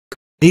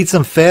Need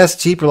some fast,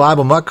 cheap,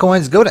 reliable MUT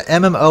coins? Go to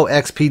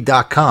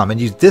MMOXP.com and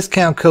use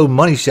discount code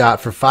MONEYSHOT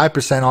for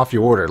 5% off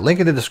your order. Link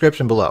in the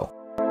description below.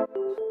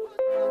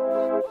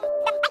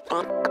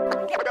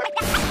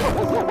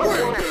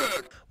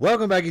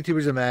 Welcome back,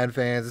 YouTubers and Madden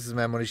fans. This is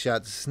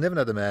MADDENMONEYSHOT, sniffing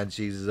up the Madden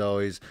cheese as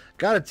always.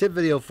 Got a tip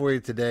video for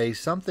you today.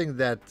 Something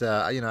that,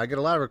 I get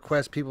a lot of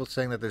requests, people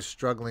saying that they're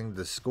struggling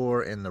to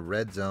score in the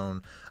red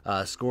zone,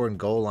 score in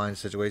goal line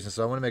situations.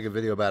 So I want to make a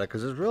video about it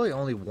because there's really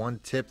only one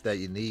tip that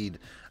you need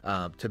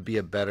to be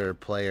a better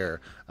player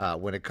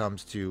when it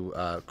comes to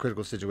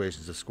critical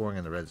situations of scoring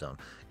in the red zone.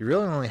 You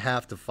really only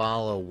have to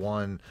follow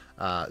one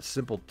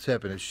simple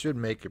tip, and it should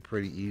make it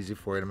pretty easy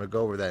for you. I'm going to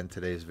go over that in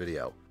today's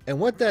video. And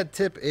what that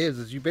tip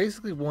is you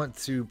basically want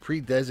to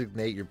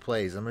pre-designate your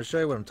plays. I'm going to show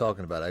you what I'm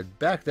talking about. I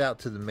backed out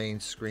to the main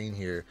screen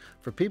here.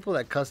 For people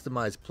that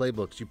customize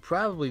playbooks, you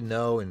probably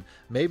know, and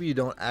maybe you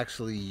don't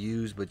actually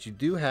use, but you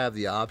do have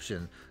the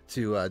option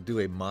to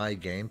do a My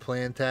Game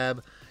Plan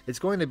tab. It's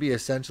going to be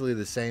essentially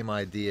the same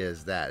idea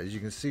as that. As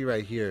you can see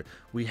right here,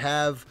 we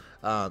have,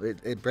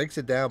 it breaks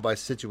it down by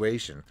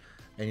situation.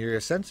 And you're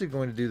essentially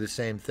going to do the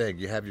same thing.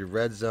 You have your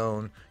red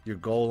zone, your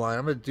goal line.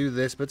 I'm going to do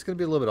this, but it's going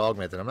to be a little bit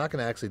augmented. I'm not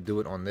going to actually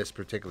do it on this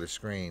particular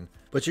screen.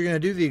 But you're going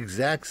to do the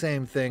exact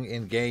same thing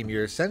in game.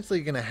 You're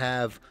essentially going to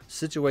have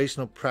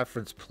situational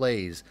preference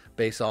plays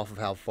based off of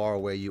how far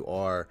away you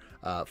are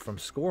from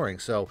scoring.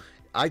 So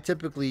I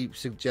typically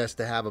suggest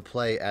to have a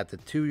play at the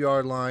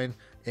 2-yard line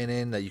and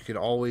in that you can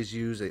always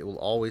use. It will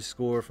always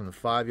score from the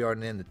 5-yard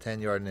and in, the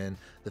 10-yard and in,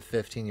 the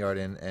 15-yard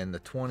in, and the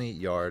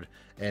 20-yard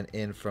and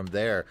in from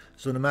there.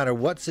 So no matter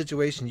what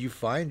situation you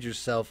find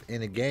yourself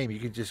in a game, you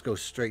can just go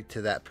straight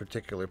to that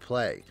particular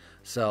play.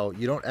 So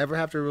you don't ever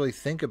have to really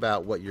think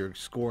about what your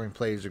scoring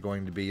plays are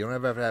going to be. You don't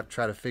ever have to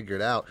try to figure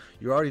it out.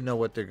 You already know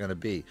what they're going to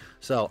be.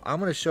 So I'm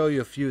going to show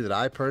you a few that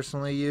I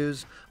personally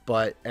use,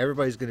 but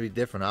everybody's going to be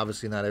different.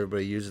 Obviously, not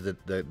everybody uses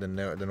the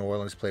New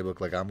Orleans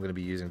playbook like I'm going to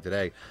be using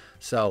today.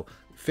 So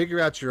figure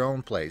out your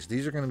own plays.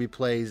 These are going to be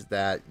plays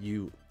that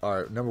you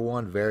are, number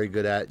one, very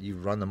good at. You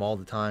run them all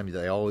the time.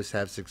 They always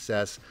have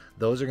success.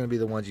 Those are going to be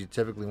the ones you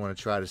typically want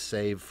to try to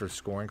save for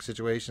scoring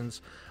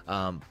situations.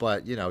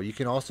 But you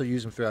can also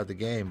use them throughout the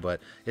game, but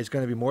it's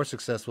going to be more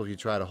successful if you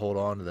try to hold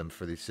on to them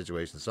for these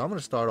situations. So I'm going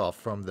to start off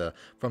from the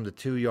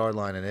 2-yard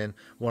line and in.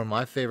 One of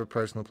my favorite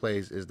personal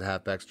plays is the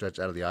halfback stretch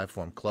out of the I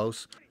form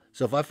close.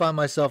 So if I find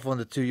myself on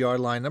the 2-yard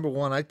line, number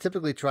one, I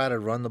typically try to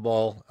run the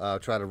ball,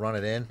 try to run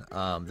it in.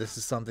 This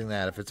is something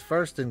that if it's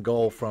first and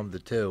goal from the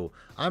 2,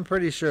 I'm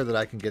pretty sure that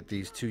I can get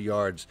these 2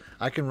 yards.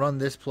 I can run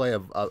this play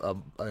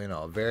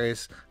of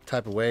various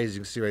type of ways.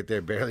 You can see right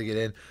there, barely get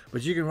in.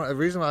 But you can run. The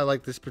reason why I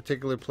like this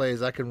particular play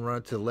is I can run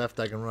it to the left,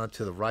 I can run it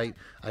to the right.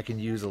 I can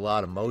use a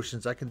lot of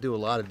motions. I can do a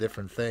lot of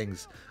different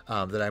things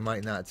that I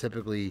might not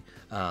typically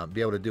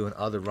be able to do in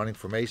other running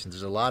formations.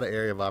 There's a lot of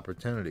area of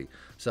opportunity.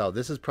 So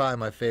this is probably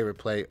my favorite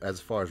play as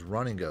far as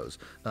running goes.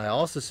 Now I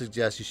also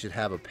suggest you should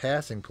have a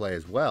passing play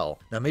as well.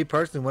 Now me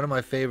personally, one of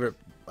my favorite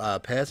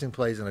passing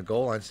plays in a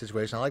goal line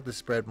situation, I like to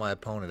spread my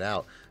opponent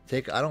out.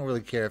 I don't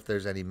really care if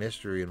there's any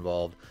mystery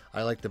involved.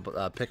 I like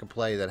to pick a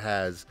play that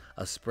has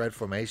a spread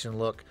formation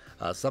look.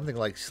 Something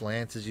like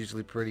slants is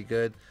usually pretty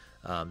good.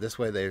 This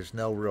way there's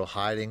no real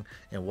hiding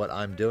in what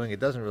I'm doing. It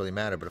doesn't really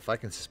matter, but if I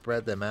can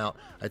spread them out,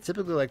 I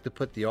typically like to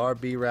put the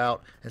RB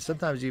route and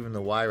sometimes even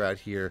the Y route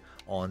here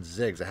on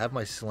zigs. I have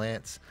my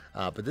slants,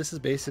 but this is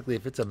basically,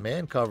 if it's a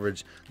man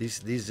coverage, these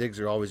zigs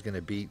are always going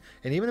to beat.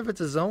 And even if it's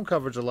a zone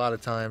coverage, a lot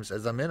of times,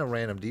 as I'm in a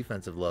random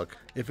defensive look,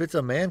 if it's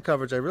a man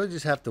coverage, I really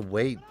just have to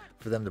wait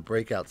for them to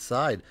break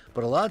outside.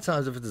 But a lot of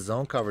times if it's a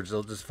zone coverage,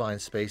 they'll just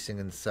find spacing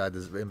inside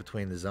in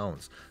between the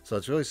zones. So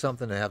it's really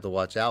something to have to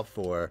watch out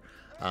for.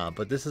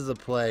 But this is a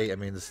play,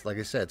 this, like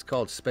I said, it's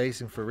called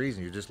spacing for a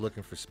reason. You're just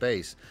looking for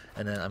space.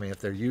 And then, if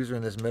they're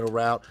using this middle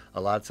route,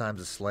 a lot of times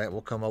the slant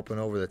will come open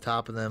over the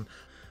top of them.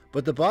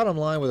 But the bottom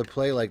line with a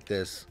play like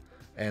this,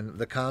 and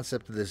the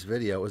concept of this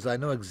video, is I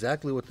know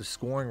exactly what the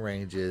scoring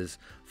range is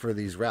for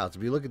these routes.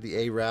 If you look at the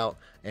A route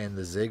and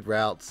the zig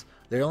routes,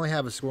 they only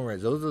have a scoring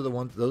range. Those are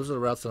the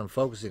routes that I'm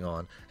focusing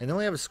on, and they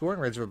only have a scoring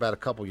range of about a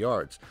couple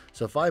yards.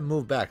 So if I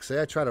move back,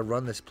 say I try to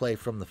run this play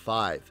from the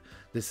 5,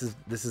 this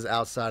is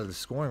outside of the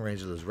scoring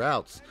range of those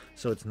routes,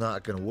 so it's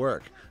not going to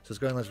work. So let's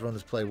go ahead and let's run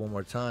this play one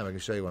more time. I can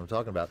show you what I'm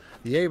talking about.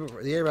 The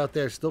A route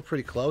there is still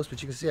pretty close,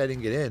 but you can see I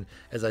didn't get in.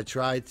 As I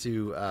tried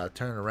to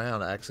turn it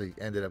around, I actually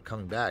ended up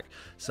coming back.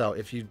 So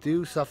if you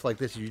do stuff like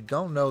this, you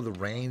don't know the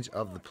range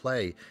of the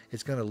play,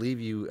 it's going to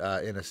leave you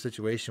in a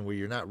situation where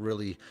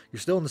you're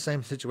still in the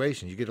same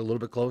situation. You get a little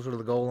bit closer to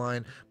the goal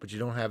line, but you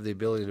don't have the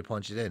ability to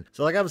punch it in.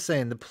 So like I was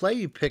saying, the play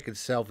you pick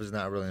itself is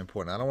not really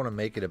important. I don't want to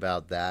make it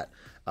about that.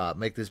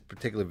 Make this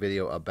particular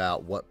video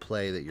about what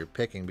play that you're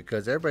picking,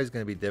 because everybody's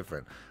going to be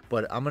different.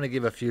 But I'm going to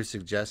give a few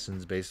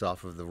suggestions based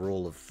off of the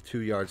rule of 2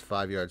 yards,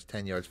 5 yards,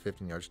 10 yards,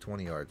 15 yards,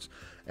 20 yards.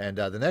 And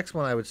the next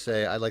one, I would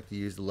say I like to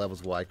use the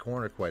levels Y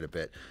corner quite a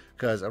bit,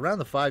 because around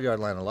the 5-yard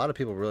line, a lot of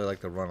people really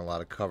like to run a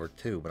lot of cover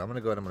too. But I'm going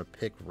to go ahead and I'm going to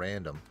pick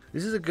random.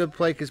 This is a good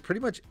play because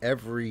pretty much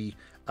every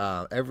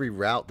every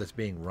route that's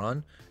being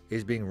run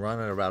is being run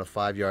at about a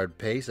 5-yard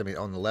pace. I mean,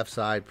 on the left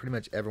side, pretty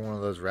much every one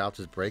of those routes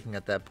is breaking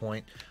at that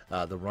point.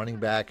 The running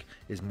back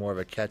is more of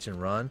a catch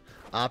and run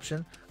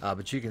option,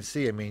 but you can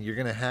see, I mean, you're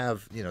going to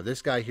have, you know,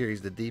 this guy here,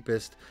 he's the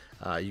deepest.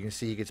 You can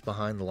see he gets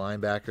behind the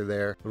linebacker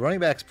there. The running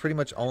back's pretty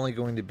much only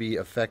going to be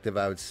effective,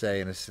 I would say,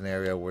 in a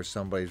scenario where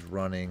somebody's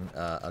running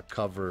a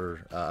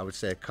cover, I would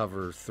say a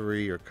cover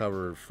 3 or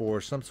cover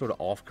 4, some sort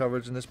of off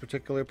coverage in this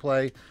particular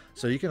play.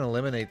 So you can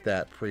eliminate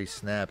that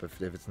pre-snap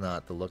if it's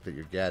not the look that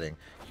you're getting.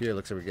 Here it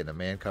looks like we're getting a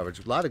man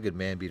coverage. A lot of good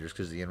man beaters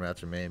because the in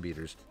routes are man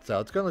beaters.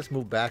 So let's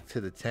move back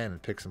to the 10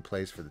 and pick some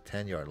plays for the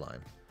 10-yard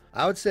line.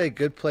 I would say a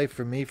good play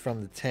for me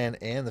from the 10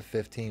 and the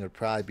 15 would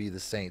probably be the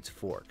Saints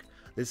fork.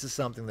 This is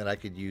something that I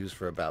could use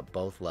for about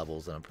both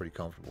levels and I'm pretty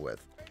comfortable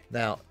with.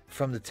 Now,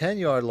 from the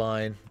 10-yard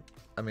line,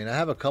 I mean, I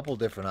have a couple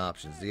different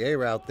options. The A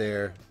route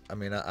there, I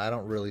mean, I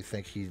don't really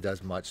think he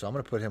does much, so I'm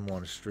going to put him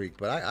on a streak.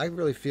 But I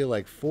really feel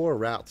like 4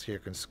 routes here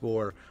can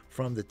score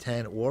from the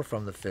 10 or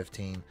from the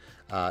 15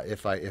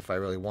 if I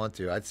really want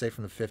to. I'd say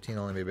from the 15,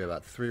 only maybe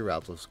about 3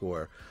 routes will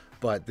score.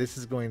 But this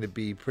is going to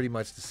be pretty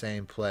much the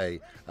same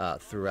play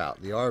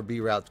throughout. The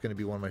RB route is going to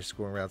be one of my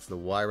scoring routes. The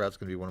Y route is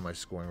going to be one of my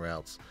scoring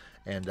routes.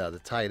 And the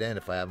tight end,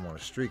 if I have him on a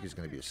streak, is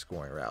going to be a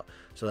scoring route.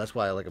 So that's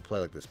why I like a play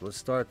like this. But let's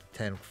start the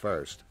 10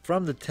 first.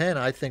 From the 10,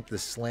 I think the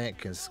slant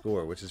can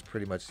score, which is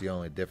pretty much the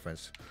only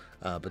difference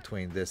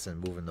between this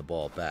and moving the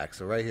ball back.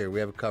 So right here, we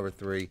have a cover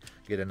 3,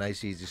 get a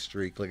nice easy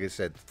streak. Like I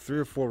said, 3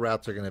 or 4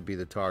 routes are going to be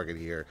the target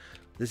here.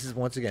 This is,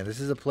 once again, this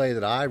is a play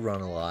that I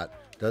run a lot.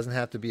 Doesn't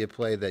have to be a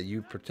play that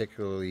you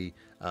particularly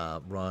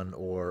run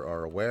or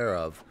are aware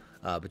of.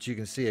 But you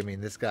can see, I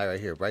mean, this guy right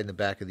here, right in the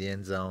back of the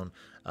end zone,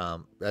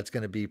 that's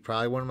going to be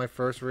probably one of my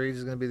first reads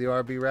is going to be the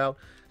RB route.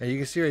 And you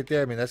can see right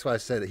there, I mean, that's why I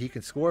said that he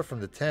can score from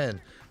the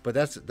 10, but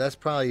that's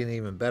probably an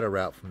even better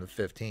route from the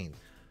 15.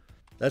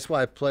 That's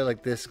why a play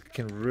like this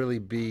can really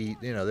be,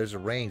 you know, there's a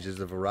range, there's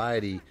a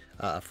variety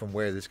from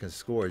where this can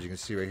score. As you can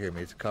see right here, I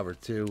mean, it's a cover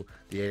 2.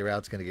 The A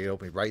route's going to get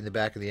open right in the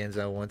back of the end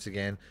zone once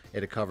again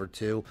at a cover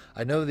 2.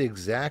 I know the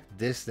exact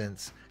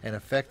distance and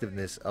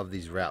effectiveness of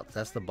these routes.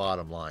 That's the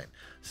bottom line.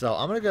 So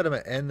I'm going to go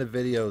to end the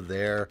video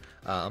there.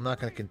 I'm not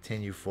going to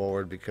continue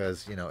forward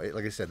because, you know,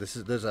 like I said,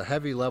 there's a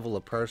heavy level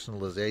of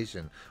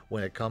personalization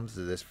when it comes to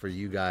this for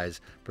you guys,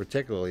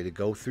 particularly to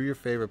go through your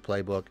favorite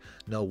playbook,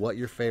 know what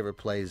your favorite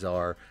plays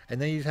are,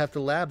 and then you have to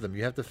lab them.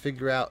 You have to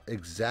figure out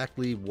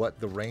exactly what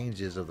the range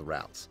is of the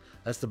routes.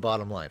 That's the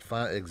bottom line.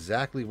 Find out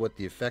exactly what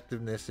the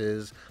effectiveness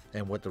is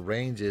and what the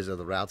range is of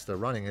the routes they're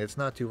running. And it's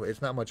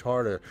not much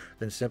harder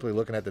than simply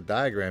looking at the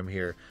diagram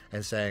here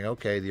and saying,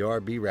 okay, the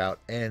RB route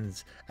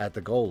ends at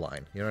the goal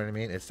line. You know what I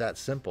mean? It's that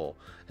simple.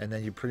 And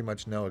then you pretty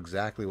much know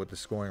exactly what the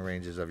scoring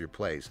range is of your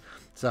plays.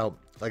 So,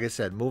 like I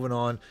said, moving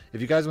on.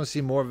 If you guys want to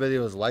see more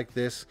videos like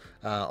this,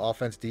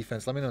 offense,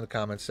 defense, let me know in the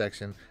comments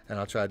section, and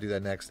I'll try to do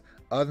that next.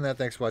 Other than that,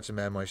 thanks for watching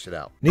Mad Money Shit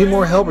out. Need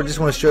more help or just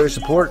want to show your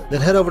support? Then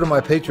head over to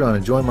my Patreon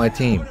and join my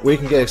team, where you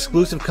can get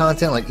exclusive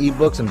content like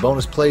ebooks and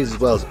bonus plays, as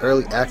well as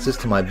early access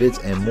to my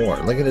vids and more.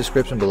 Link in the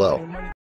description below.